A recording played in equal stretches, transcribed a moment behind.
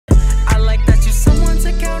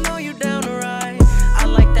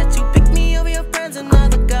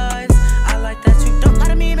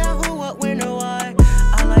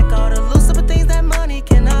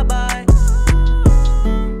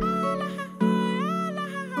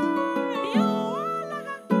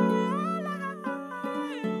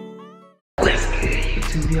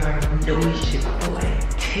YouTube, you already know it's your boy,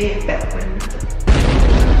 Ted back with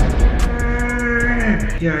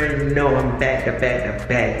you already know I'm back to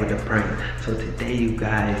back with the prank. So today, you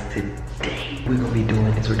guys, we're gonna be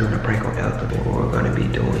doing this. We're doing a prank on Ethel. What we're gonna be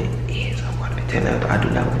doing is I'm gonna be telling Ethel I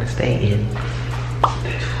do not want to stay in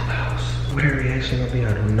this house. What her reaction gonna be,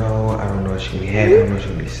 I don't know. I don't know if she's gonna be happy, I don't know if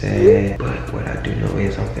she's gonna be sad. But what I do know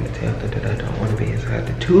is I'm gonna tell her that I don't want to be inside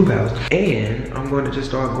the Tubehouse. And I'm gonna just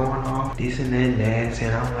start going off this and that,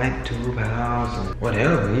 saying I don't like Tubehouse and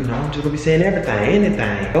whatever, you know. I'm just gonna be saying everything,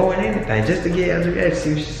 anything, going anything, just to get Ethel to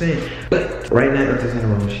see what she's saying. But right now, Ethel's in the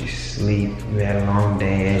room, she's asleep. We had a long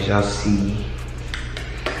day, as y'all see.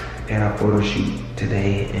 Got our photo shoot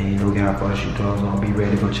today, and you know we got our photo shoot clothes on. Be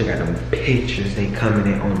ready to go check out them pictures. They coming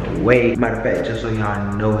in on the way. Matter of fact, just so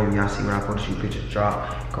y'all know, if y'all see when our photo shoot pictures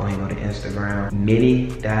drop, go ahead and go to Instagram,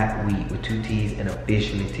 mini.week with 2 T's and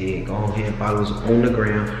officially Ted. Go ahead and follow us on the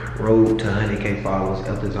gram. Road to 100K followers.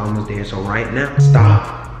 Ethel's almost there. So right now,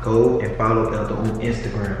 stop. Go and follow Ethel on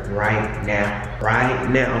Instagram right now. Right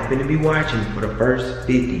now. I'm finna be watching for the first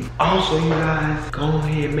 50. Also, you guys, go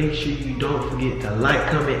ahead and make sure you don't forget to like,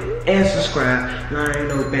 comment, and subscribe. You already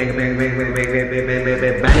know, bang.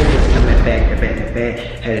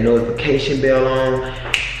 Had a notification bell on.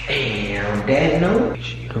 And on that note, make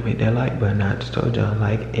sure you don't hit that like button. I just told y'all,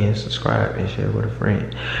 like and subscribe and share with a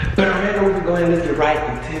friend. But on that note, we're going to let's get right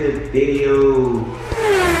into the video.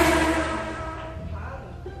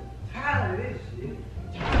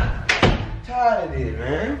 Tired of it,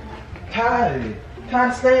 man. Tired of it. Tired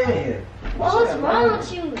of staying here. What's wrong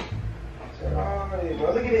with you?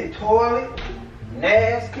 Bro, look at that toilet.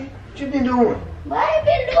 Nasty. What you been doing? Well, I ain't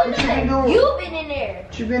been doing nothing. What you been doing? You been in there.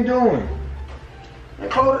 What you been doing?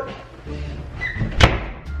 Close the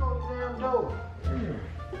damn door.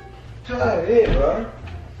 Tired of it, bro.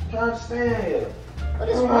 Tired of staying here. What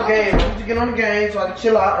is wrong? Game. I want you to get on the game so I can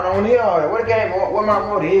chill out. I don't want to hear all that. What the game? What my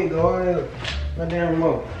remote? Here you go. My damn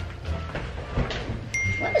remote.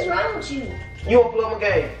 What is wrong with you? You won't play my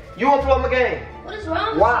game. You won't play my game. What is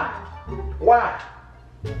wrong with Why? you? Why?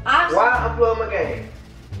 Why I'm playing my game?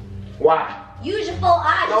 Why? Use your full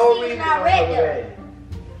eyes. No reason reason I I'm read playing them. my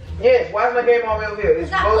game. Yes, why is my game all the way over here?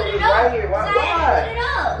 It's right here. Why? Put it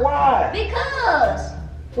up. Why? Because.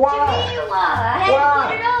 Why? What you mean why? I had to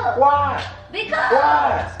put it up. Why?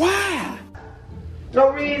 Because. Why?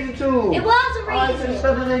 No reason to. It was a All reason. this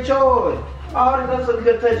stuff isn't yours. All this other stuff you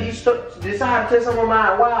could touch. You decide to touch someone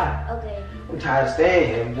mine. Why? Okay. I'm tired of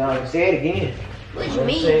staying here. I'm trying to say it again. What do you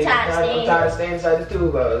mean tired of staying? I'm tired of staying inside the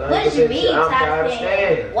Tubehouse. What do you mean I'm tired of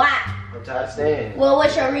staying? Why? I'm tired of staying. Well,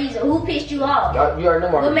 what's your reason? Who pissed you off? You already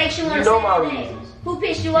know my reasons. What makes you want to say my reasons? Who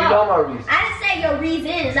pissed you off? You know my reasons. I didn't say your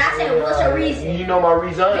reasons. I said, what's your reason? You know my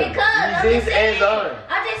reasons. Because reasons and zone.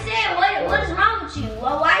 I just said, what is wrong with you?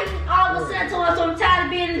 Well, why you all of a sudden told us I'm tired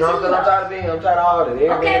of being in the No, because I'm tired of being here. I'm tired of all this.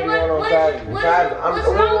 Okay, what's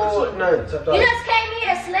wrong with you? You just came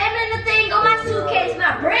here slamming the thing on my suitcase,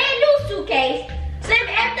 my brand new suitcase,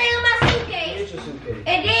 slamming everything on my suitcase. Get your suitcase.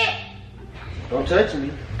 And then don't touch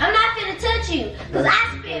me. I'm not finna touch you, cause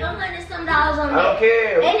I spent $100 some on that. I don't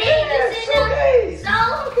care. And then you just sit there. So,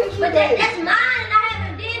 but that's mine, and I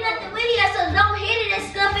haven't did nothing with it, so don't hit it and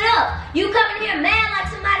stuff it up. You coming here mad like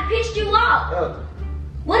somebody pissed you off.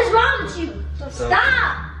 What is wrong with you?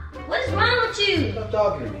 Stop. What is wrong with you? Stop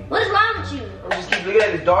talking to me. What is wrong with you? I'm just keep looking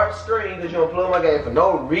at this dark screen because you don't play my game for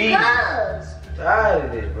no reason. Cause. Tired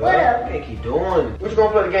of this, bro. Whatever. I can't keep doing it. What you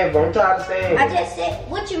gonna play the game for? I'm tired of staying here. I just said,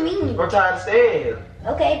 what you mean? I'm tired of staying here.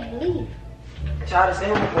 Okay, leave. I'm tired of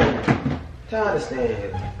staying here. Tired of staying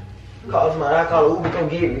here. Call somebody, I call Uber, come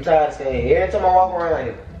get me. I'm tired of staying here. Every time I walk around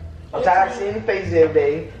here. I'm tired of seeing your face every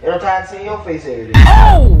day. And I'm tired of seeing your face every day.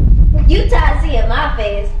 Oh! You tired of seeing my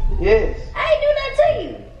face? Yes. I ain't do nothing to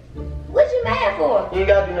you. What you mad for? You ain't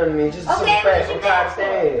gotta do nothing to me. Just a simple fact. I'm tired of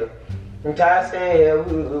staying here. I'm tired of staying here.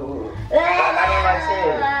 I don't like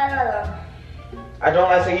staying. I don't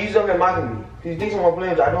like staying. You just up here mocking me. These things are my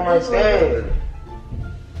plans. I don't like staying.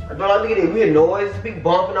 I don't like, look at it. We hear noise, be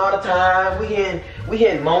bumping all the time. We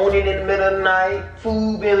hear moaning in the middle of the night.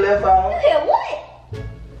 Food being left out. You hear what?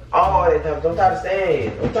 All that time. I'm tired of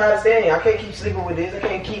staying. I'm tired of staying. I can't keep sleeping with this. I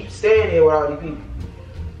can't keep staying here with all these people.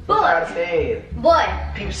 I'm tired of staying. Boy.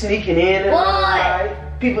 People sneaking in and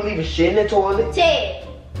out. People leaving shit in the toilet. Ted,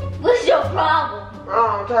 what's your problem?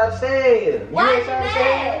 Oh, I'm tired of staying here. Why is you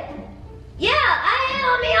mad? Yeah,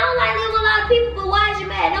 I mean, I don't like living with a lot of people, but why is you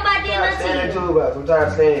mad? Nobody did nothing to you. I'm tired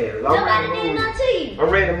of staying here. Nobody did nothing to you. I'm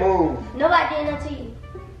ready to move. Nobody did nothing to you.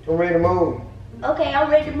 I'm ready to move. Okay, I'm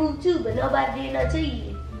ready to move too, but nobody did nothing to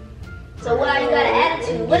you. So why you got an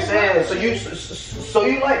attitude? What is wrong? So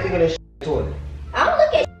you like looking at shit in the toilet? I don't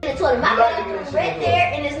look at shit in the toilet. My bathroom right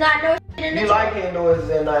there in not no shit in the You like hearing noises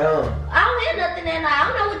at night, huh? I don't hear nothing at night. I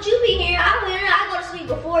don't know what you be hearing. I don't hear it. I go to sleep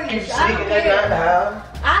before you. You So I don't sleeping at care. night in the house?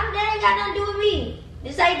 That ain't got nothing to do with me.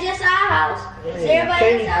 This ain't just our house. It's everybody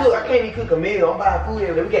Can't else's cook. I house. can't even cook a meal. I'm buying food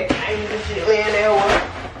every day. We got canes and shit laying there. What?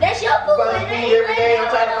 That's your food. Buying It food ain't every day. I'm laying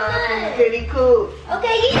trying to on buy food. none. Can't even cook.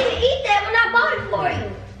 Okay, you didn't eat that when I bought it for you.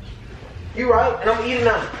 You right, and I'm eating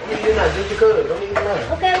now. I'm eating now just because. I'm eating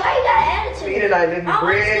now. Okay, why you got an I'm attitude? eating now. This I don't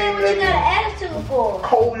bread understand what you got and an attitude for.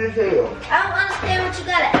 cold as hell. I don't understand what you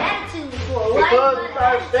got an attitude for. Why Because you I'm got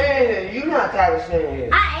tired an of staying here. You not tired of staying here.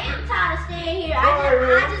 I am tired of staying here.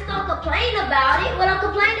 I just don't complain about it. What I'm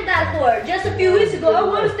complaining about it for? Just a few weeks ago, I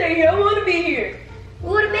want to stay here. I want to be here. We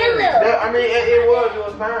would have been little. I mean, it was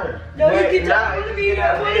fine. No, you But keep now talking. I want to it's be here. I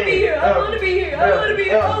getting want to be here. I want to be here. I want to be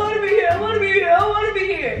here. I want to be here. I want to be here. I want to be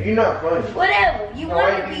here. You're not funny. Whatever. You Why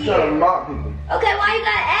want to be you trying to here. mock people? Okay, why you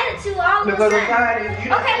got an attitude all of a Because I'm sudden? tired of you.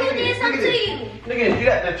 Okay, who did something to you? Look at this. You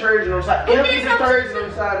got detergent on the side. Who Empty did something detergent to on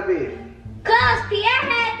the side of the bed. Cause Pierre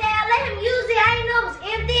had that. I let him use it. I didn't know it was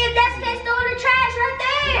empty. If that's the case, throw it in the trash right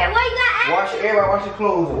there. Why you got attitude? Everybody wash your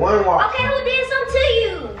clothes in one wash. Okay, who did something to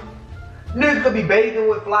you? Niggas could be bathing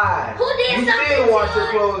with flies. Who did you something still to wash your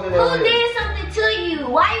clothes in there. Who did something to you?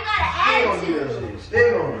 Why you got an Still gonna do attitude? that shit.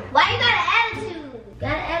 Still gonna. Why you got an attitude?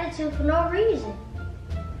 Got an attitude for no reason.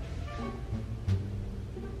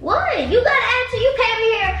 What? You got an attitude? You came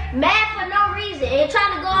here mad for no reason and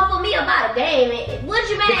trying to go off on me about a game. What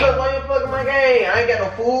you mad? Because why you plugging my game? I ain't got no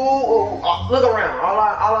food. Look around. All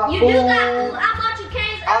our You food. do got food. I bought you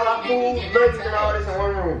cans All our earlier that you food, did luggage, not and all touch. this in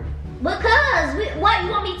one room. Because, what, you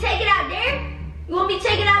want me to take it out there? You want me to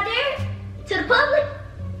take it out there? To the public?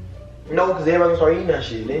 No, because everybody gonna start eating that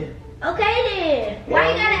shit then. Okay then. Why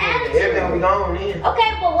you got an attitude? Everything gonna be gone then.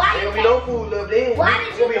 Okay, but why There you gonna be no food left then. Why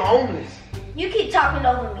did You'll be homeless. You keep talking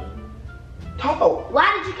over me. Talk.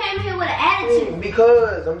 Why did you came here with an attitude?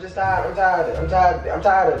 Because I'm just tired. I'm tired of it. I'm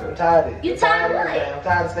tired of it. You tired of what? I'm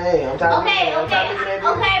tired of staying. I'm tired of Okay, I'm tired of looking at you.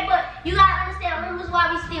 okay, but you gotta understand the reason why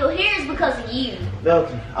we still here is because of you.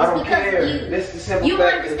 Nothing. I don't because care. you- This is the simple you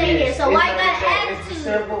fact. wanted to stay here, so why you got an It's the attitude?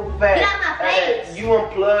 simple fact. Get out my face. that You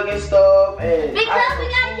unplugging stuff and Because we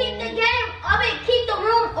gotta keep the game, keep the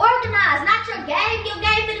room organized, not your game. Your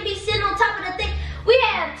game finna be sitting on top of the thing. We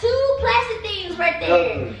have two plastic things right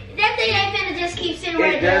there. That thing ain't finna just keep sitting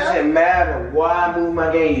right It there. doesn't matter why I move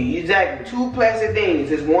my game. Exactly. Two plastic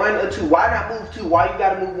things. It's one or two. Why not move two? Why you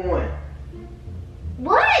gotta move one?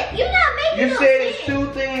 What? You're not making You no said it's sense. two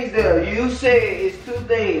things there. You said it's two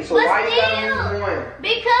things. So But why you gotta still, move one? Why you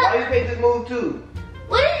Because, can't just move two?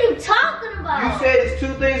 what are you talking about? You said it's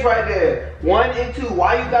two things right there. One and two.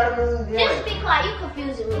 Why you gotta move one? Just be quiet, you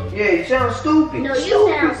confusing me. Yeah, you sound stupid. No, you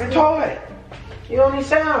stupid. sound stupid. Retarded. You don't even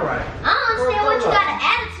sound right. I don't understand what you got an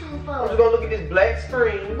attitude I'm for. just gonna look at this black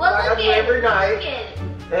screen Well, like I look do at every it. Look night. at it.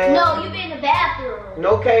 And No, you been in the bathroom.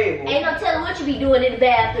 no cable. Ain't no telling what you be doing in the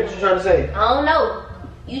bathroom. What you trying to say? I don't know.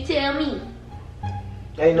 You tell me.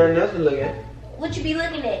 Ain't nothing else to look at. What you be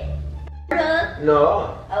looking at? Huh?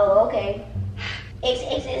 No. Oh, okay.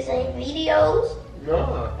 XXS videos?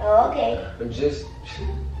 No. Oh, okay. I'm just.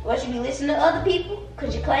 What you be listening to other people?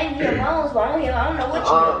 Cause you claim you hear moans, but I don't know what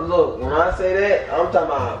you do. Look, when I say that, I'm talking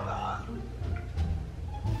about. But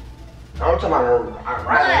I don't know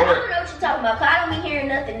what you're talking about, cause I don't be hearing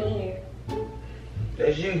nothing in here.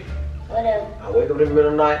 That's you. Whatever. I wake up in the middle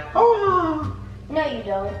of the night. Oh. No, you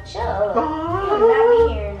don't. Shut up. You do not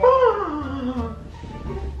be hearing that.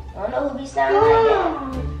 I don't know who be sounding like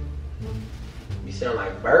that. You sound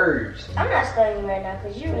like birds. I'm not studying right now,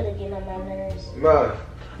 cause you're really getting on my nerves. Bro,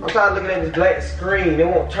 I'm tired of looking at this black screen. It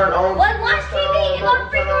won't turn on. Well, watch TV. You got a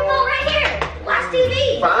freaking remote right here. Watch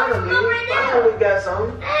TV. Finally, Remote right now. finally got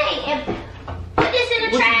something. Hey, and put this in the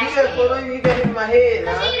What trash you do that for? can. You got it in my head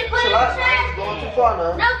now. Cause you need to put it in Chill the out, trash man. Going can. too far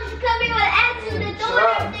now. No, cause you come here with an attitude and throwing Chill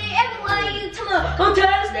out. everything everywhere. You tomorrow. I'm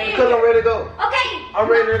tired of staying Because here. I'm ready to go. Okay. I'm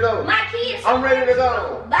ready to go. My kids. I'm ready to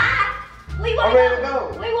go. Bye. Where you I'm wanna ready to go?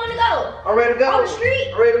 go. Where you wanna go? I'm ready to go. On the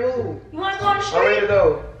street? I'm ready to move. You wanna go on the street? I'm ready to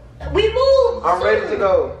go. We move. I'm soon. ready to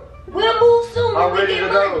go. We'll move soon. I'm when ready we to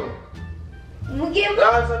get go. money. We get money.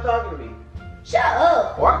 Y'all stop talking to me. Shut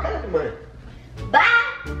up. Oh, I got the money. Bye.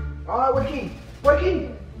 Alright, where the key? Where the key?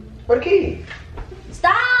 Where the key?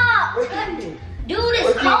 Stop. Where the key? Dude, Where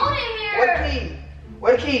it's the cold key? in here. Where the key?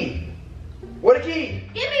 Where the key? Where the key?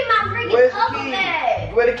 Give me my freaking Where's the cover key?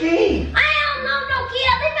 bag. Where the key? I don't know no key.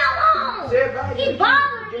 Leave me alone. Say it back. He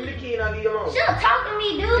bothering Give me me. the key and I'll leave you alone. Shut up, talk to me,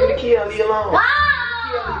 Give me the dude. key and I'll leave you alone. No.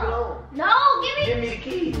 Give me the key and I'll leave you alone. No, Give give me me. the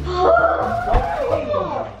key.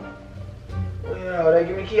 Oh, Yeah, they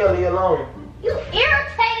give me the key, I'll leave you alone. you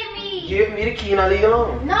irritated me. Give me the key and I'll leave you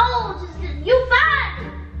alone. No, just you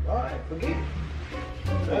fine. Alright, forget it.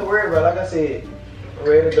 ain't worried about it. Like I said, I'm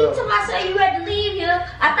ready to go. You told myself you had to leave here.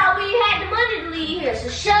 I thought we had the money to leave here, so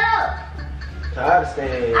shut up. I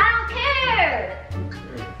understand. I don't care.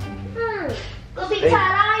 Go be tired. I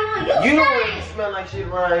don't You want don't want to smell like shit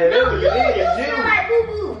around here. No, you you. smell like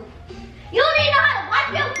boo-boo. You don't even know how to wipe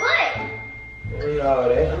your butt. You know all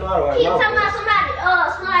that. I know how to wipe Keep my talking butt. about somebody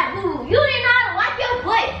smell like boo-boo. You didn't know how to wipe your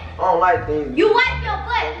butt. I don't like things. You wipe your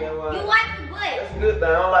butt. Okay, You wipe your butt. That's a good thing.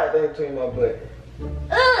 I don't like things between my butt.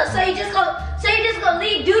 So you just gonna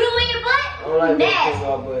leave doodle in your butt? I don't like things Nasty. between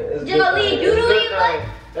my butt. That's a You good gonna thing. leave doodle in your butt?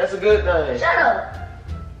 That's a good thing. Shut up.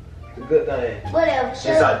 It's a good thing. Whatever. Shut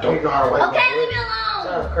Yes, up. I don't know how to wipe my Okay, butt. leave me alone.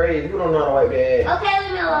 Sounds crazy. You don't know how to wipe that ass. Okay,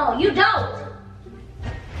 leave me alone. You don't.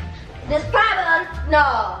 There's probably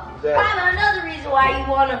another reason why you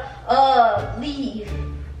wanna leave.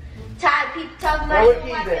 Tired of people talking about Where you the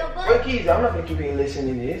wipe keys your at? butt. Where the keys at? I'm not gonna keep you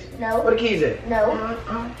listening to this. No. Where the keys at? No.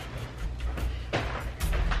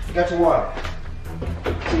 You got your water.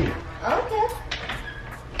 See. Okay.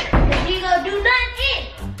 Cause you ain't gonna do nothing.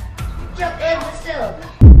 Jump in the cell.